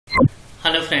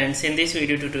Hello friends, in this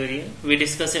video tutorial we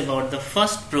discuss about the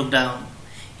first program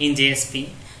in JSP,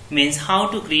 means how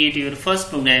to create your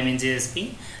first program in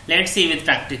JSP. Let's see with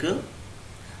practical.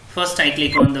 First I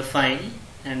click on the file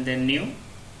and then new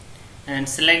and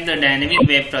select the dynamic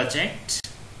web project.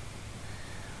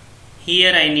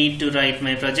 Here I need to write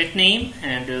my project name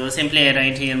and simply I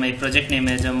write here my project name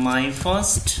as my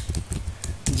first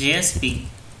JSP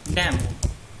demo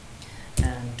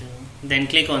and then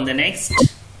click on the next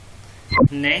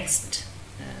and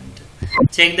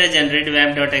check the generate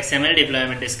web.xml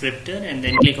deployment descriptor and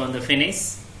then click on the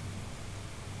finish.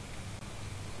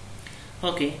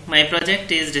 Okay, my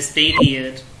project is displayed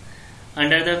here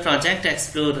under the project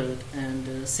explorer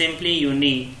and simply you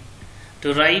need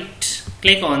to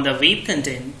click on the web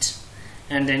content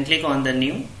and then click on the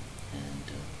new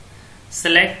and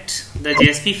select the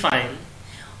JSP file.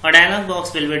 A dialog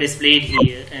box will be displayed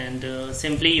here and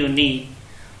simply you need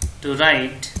to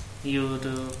write your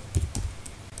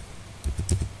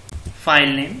file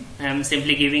name. I am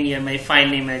simply giving here my file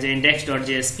name as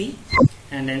index.jsp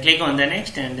and then click on the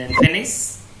next and then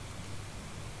finish.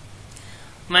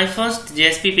 My first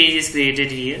JSP page is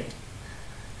created here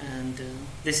and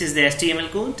this is the HTML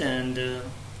code and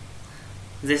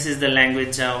this is the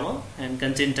language Java and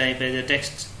content type as a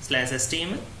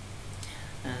text/HTML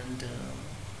and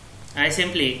I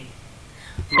simply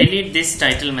delete this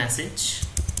title message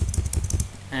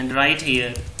and write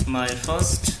here my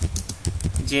first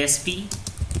JSP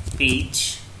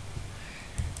page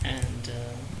and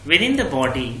within the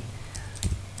body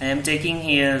I am taking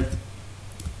here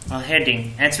a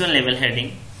heading, H1 level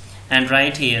heading, and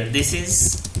write here this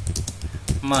is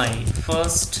my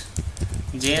first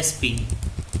JSP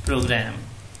program.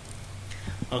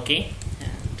 Okay,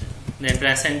 and then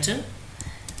press enter.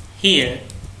 Here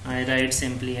I write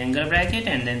simply angle bracket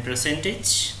and then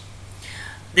percentage.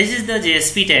 This is the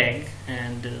JSP tag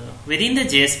and within the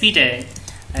JSP tag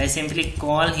I simply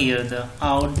call here the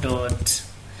out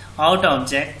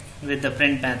object with the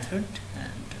print method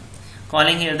and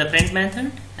calling here the print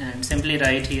method and simply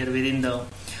write here within the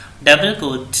double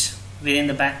quote within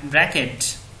the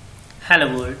bracket hello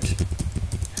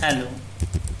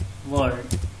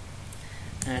world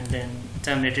and then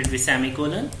terminate it with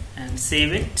semicolon and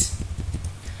save it.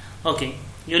 Okay,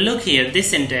 you look here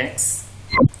this syntax.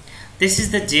 This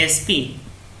is the JSP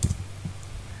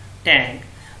tag.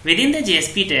 Within the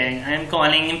JSP tag, I am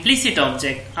calling implicit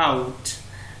object out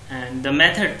and the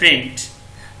method print.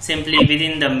 Simply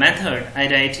within the method, I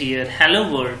write here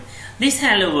hello world. This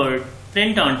hello world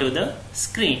print onto the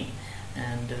screen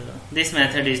and this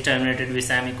method is terminated with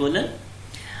semicolon.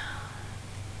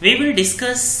 We will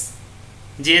discuss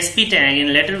JSP tag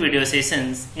in later video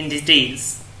sessions in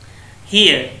details.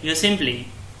 Here, you simply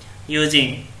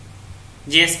using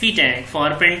JSP tag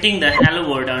for printing the hello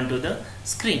world onto the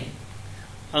screen.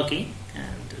 Okay,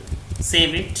 and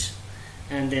save it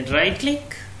and then right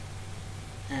click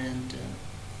and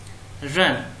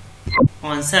run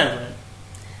on server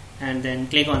and then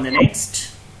click on the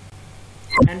next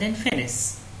and then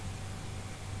finish.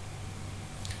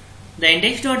 The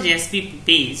index.jsp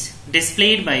page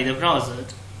displayed by the browser.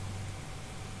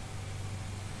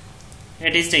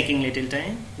 It is taking little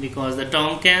time because the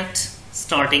Tomcat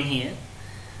starting here.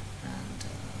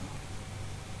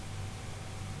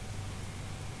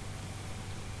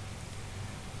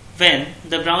 When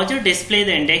the browser displays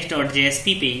the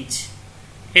index.jsp page,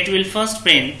 it will first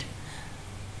print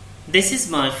this is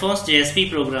my first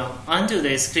JSP program onto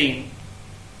the screen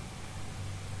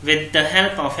with the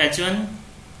help of H1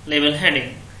 label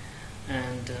heading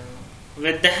and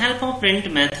with the help of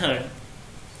print method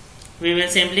we will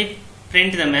simply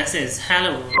print the message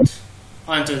hello world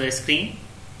onto the screen.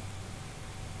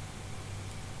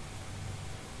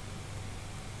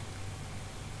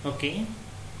 Okay,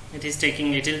 it is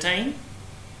taking little time.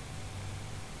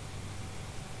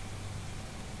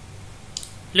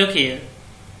 Look here,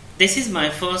 this is my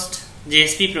first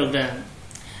JSP program.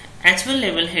 H1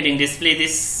 level heading display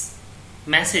this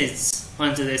message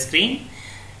onto the screen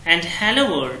and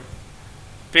hello world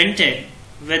printed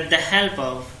with the help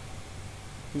of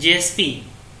JSP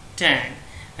tag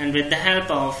and with the help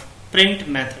of print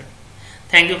method.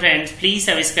 Thank you friends, please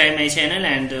subscribe my channel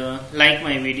and like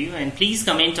my video and please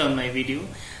comment on my video.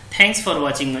 Thanks for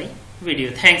watching my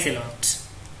video. Thanks a lot.